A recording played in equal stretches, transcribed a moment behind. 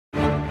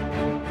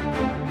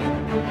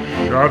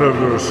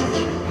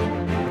Shadiversity.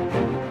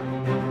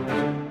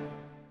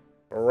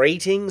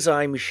 Greetings,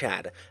 I'm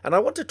Shad, and I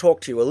want to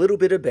talk to you a little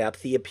bit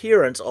about the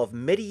appearance of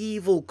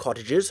medieval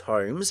cottages,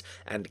 homes,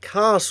 and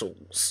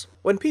castles.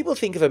 When people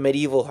think of a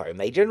medieval home,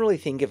 they generally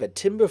think of a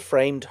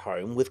timber-framed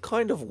home with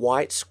kind of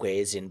white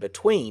squares in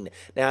between.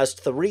 Now, as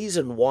to the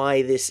reason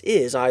why this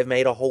is, I've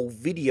made a whole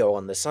video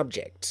on the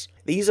subject.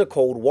 These are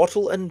called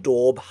wattle and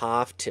daub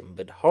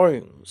half-timbered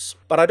homes.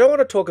 But I don't want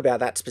to talk about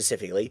that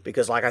specifically,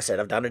 because like I said,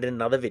 I've done it in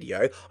another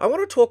video. I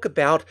want to talk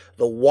about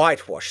the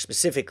whitewash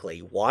specifically,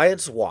 why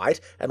it's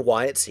white and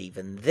why it's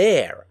even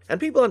there. And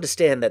people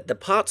understand that the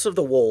parts of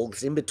the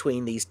walls in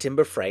between these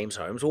timber frames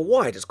homes were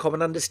white, is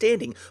common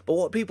understanding, but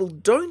what people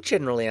don't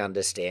generally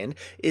understand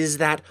is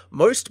that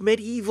most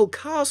medieval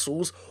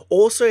castles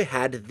also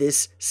had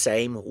this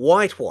same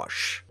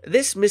whitewash.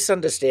 This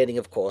misunderstanding,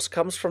 of course,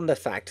 comes from the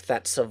fact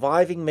that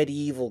surviving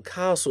medieval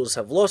castles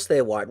have lost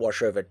their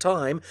whitewash over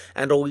time,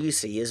 and all you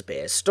see is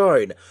bare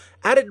stone.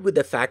 Added with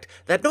the fact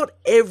that not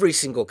every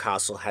single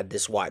castle had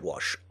this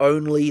whitewash,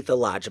 only the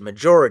larger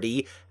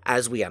majority,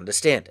 as we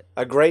understand it.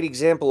 A great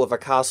example of a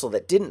castle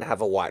that didn't have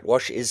a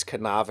whitewash is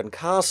Carnarvon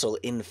Castle.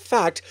 In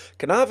fact,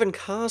 Carnarvon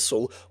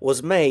Castle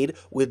was made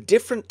with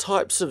different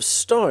types of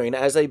stone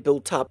as they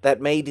built up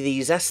that made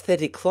these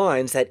aesthetic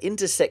lines that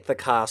intersect the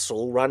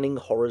castle running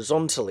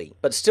horizontally.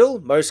 But still,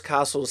 most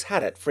castles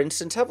had it. For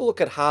instance, have a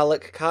look at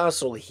Harlech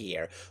Castle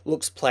here.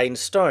 Looks plain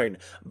stone,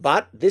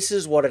 but this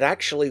is what it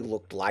actually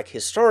looked like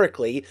historically,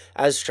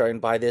 as shown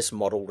by this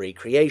model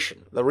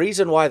recreation. The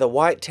reason why the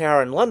White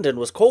Tower in London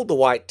was called the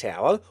White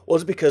Tower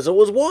was because it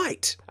was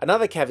white.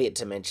 Another caveat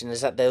to mention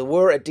is that there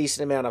were a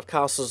decent amount of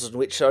castles in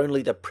which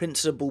only the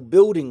principal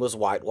building was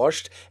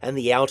whitewashed and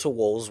the outer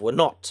walls were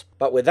not.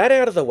 But with that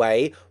out of the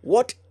way,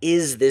 what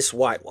is this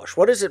whitewash?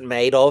 What is it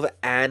made of,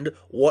 and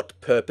what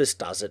purpose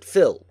does it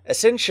fill?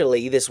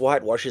 Essentially, this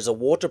whitewash is a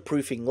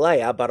waterproofing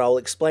layer, but I'll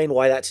explain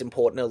why that's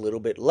important a little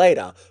bit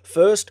later.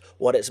 First,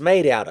 what it's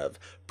made out of.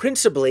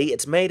 Principally,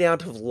 it's made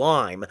out of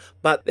lime,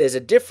 but there's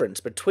a difference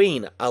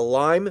between a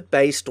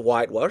lime-based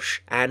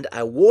whitewash and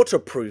a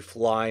waterproof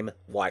lime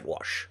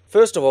whitewash.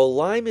 First of all,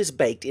 lime is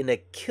baked in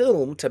a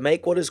kiln to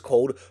make what is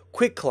called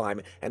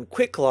quicklime, and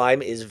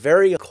quicklime is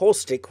very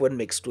caustic when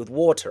mixed with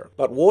water.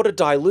 But water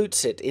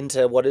dilutes it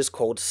into what is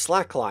called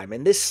slacklime,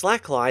 and this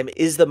slacklime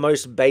is the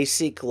most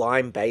basic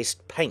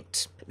lime-based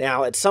paint.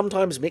 Now, it's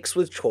sometimes mixed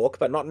with chalk,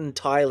 but not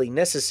entirely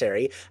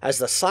necessary, as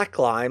the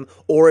slacklime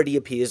already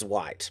appears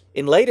white.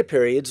 In later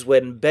periods,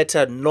 when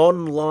better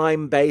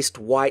non-lime-based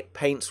white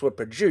paints were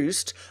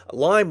produced,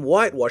 lime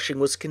whitewashing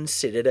was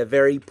considered a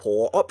very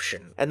poor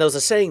option. And there was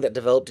a saying that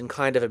developed in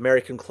kind of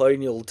American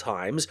colonial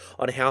times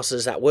on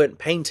houses that weren't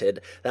painted,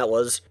 that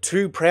was,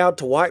 too proud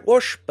to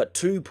whitewash, but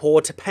too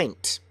poor to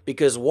paint.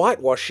 Because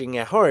whitewashing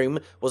a home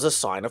was a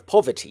sign of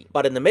poverty.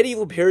 But in the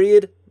medieval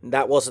period,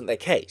 that wasn't the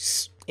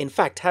case. In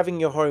fact, having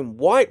your home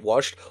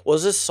whitewashed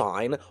was a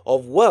sign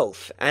of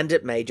wealth, and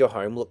it made your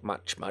home look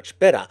much, much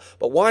better.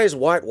 But why is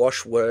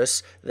whitewash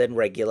worse than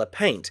regular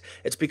paint?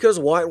 It's because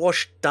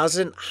whitewash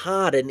doesn't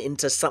harden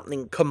into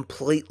something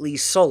completely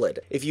solid.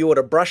 If you were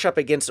to brush up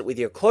against it with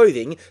your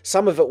clothing,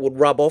 some of it would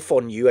rub off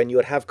on you and you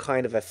would have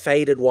kind of a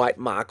faded white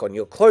mark on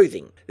your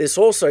clothing. This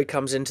also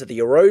comes into the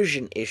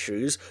erosion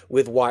issues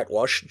with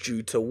whitewash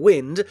due to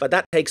wind, but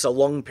that takes a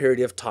long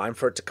period of time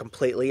for it to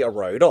completely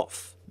erode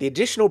off. The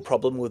additional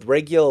problem with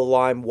regular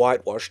lime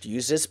whitewashed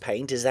used as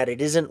paint is that it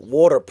isn't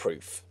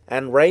waterproof,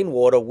 and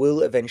rainwater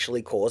will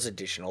eventually cause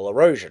additional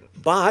erosion.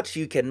 But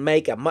you can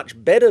make a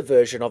much better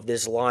version of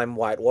this lime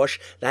whitewash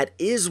that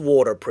is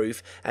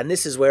waterproof, and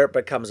this is where it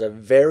becomes a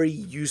very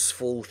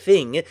useful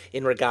thing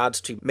in regards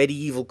to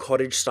medieval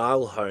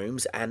cottage-style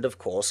homes and, of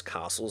course,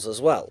 castles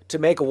as well. To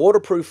make a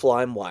waterproof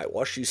lime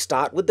whitewash, you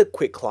start with the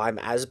quicklime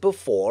as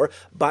before,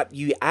 but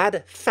you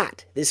add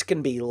fat. This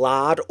can be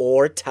lard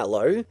or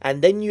tallow,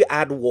 and then you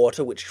add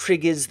water, which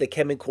triggers the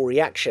chemical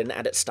reaction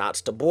and it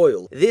starts to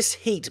boil. This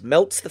heat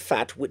melts the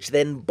fat, which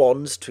then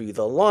bonds to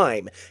the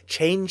lime,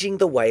 changing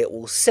the way it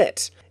will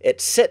set. It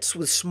sets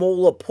with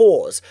smaller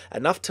pores,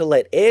 enough to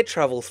let air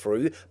travel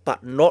through,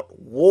 but not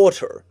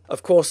water.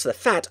 Of course, the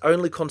fat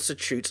only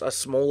constitutes a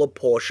smaller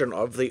portion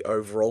of the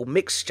overall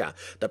mixture.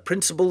 The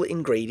principal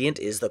ingredient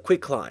is the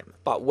quicklime.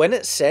 But when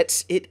it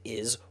sets, it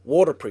is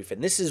waterproof,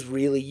 and this is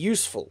really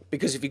useful,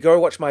 because if you go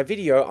watch my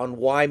video on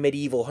why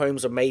medieval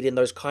homes are made in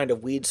those kind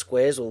of weird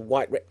squares with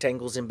white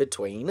rectangles in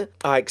between,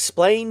 I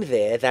explained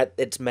there that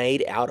it's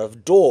made out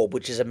of daub,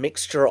 which is a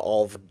mixture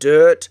of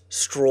dirt,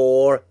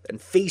 straw,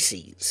 and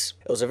feces.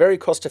 It was a very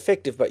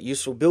cost-effective but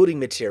useful building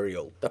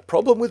material. The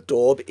problem with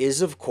daub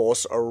is, of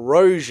course,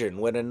 erosion.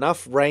 When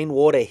enough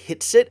rainwater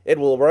hits it, it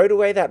will erode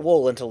away that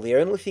wall until the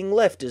only thing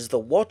left is the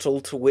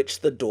wattle to which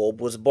the daub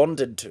was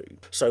bonded to.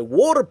 So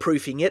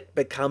waterproofing it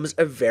becomes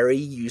a very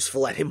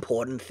useful and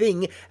important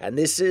thing, and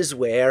this is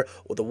where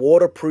the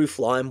waterproof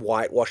lime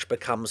whitewash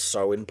becomes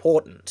so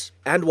important.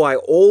 And why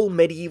all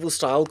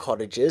medieval-style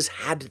cottages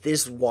had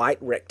this white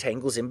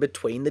rectangles in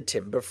between the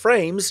timber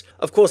frames.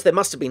 Of course, there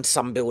must have been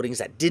some buildings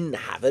that didn't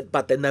have it,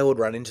 but then they would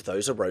run into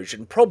those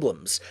erosion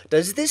problems.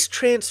 Does this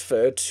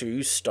transfer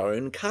to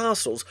stone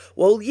castles?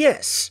 Well,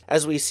 yes.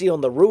 As we see on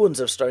the ruins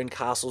of stone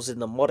castles in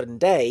the modern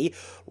day,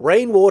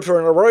 rainwater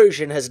and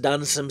erosion has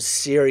done some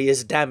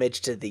serious damage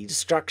to these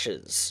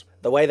structures.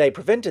 The way they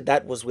prevented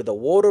that was with a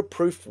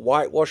waterproof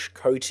whitewash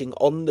coating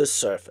on the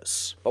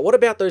surface. But what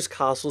about those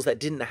castles that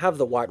didn't have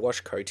the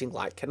whitewash coating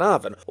like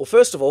Carnarvon? Well,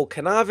 first of all,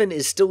 Carnarvon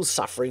is still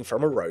suffering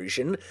from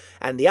erosion,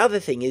 and the other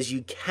thing is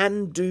you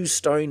can do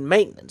stone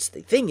maintenance.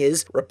 The thing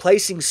is,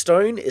 replacing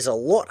stone is a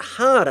lot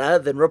harder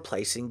than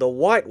replacing the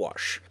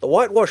whitewash. The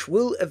whitewash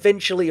will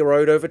eventually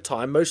erode over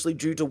time, mostly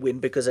due to wind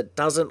because it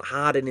doesn't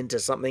harden into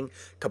something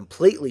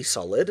completely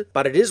solid,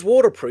 but it is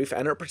waterproof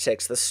and it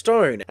protects the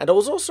stone. And it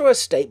was also a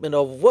statement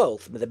of wealth.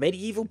 The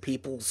medieval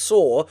people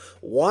saw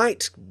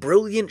white,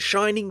 brilliant,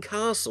 shining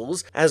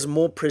castles as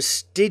more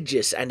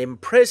prestigious and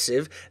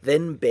impressive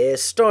than bare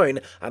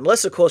stone,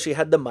 unless of course you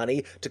had the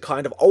money to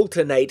kind of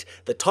alternate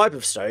the type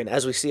of stone,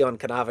 as we see on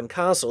Carnarvon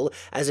Castle,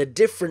 as a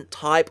different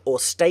type or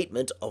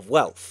statement of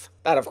wealth.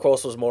 That of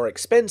course was more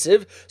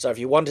expensive, so if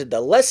you wanted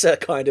the lesser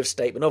kind of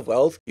statement of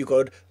wealth, you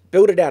could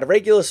build it out of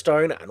regular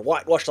stone and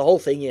whitewash the whole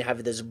thing, and you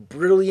have this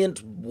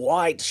brilliant,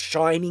 white,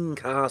 shining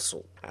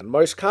castle. And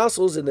most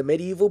castles in the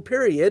medieval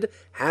period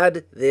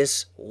had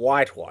this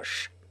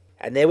whitewash.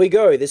 And there we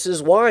go, this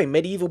is why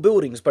medieval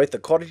buildings, both the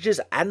cottages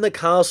and the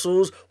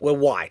castles, were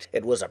white.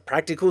 It was a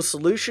practical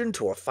solution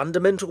to a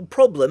fundamental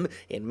problem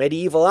in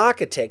medieval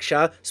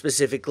architecture,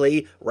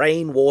 specifically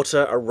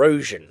rainwater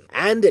erosion.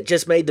 And it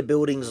just made the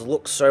buildings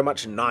look so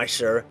much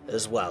nicer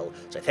as well.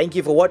 So thank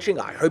you for watching,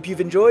 I hope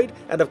you've enjoyed,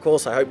 and of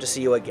course I hope to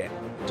see you again.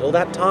 Till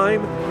that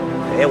time,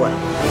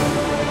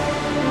 farewell.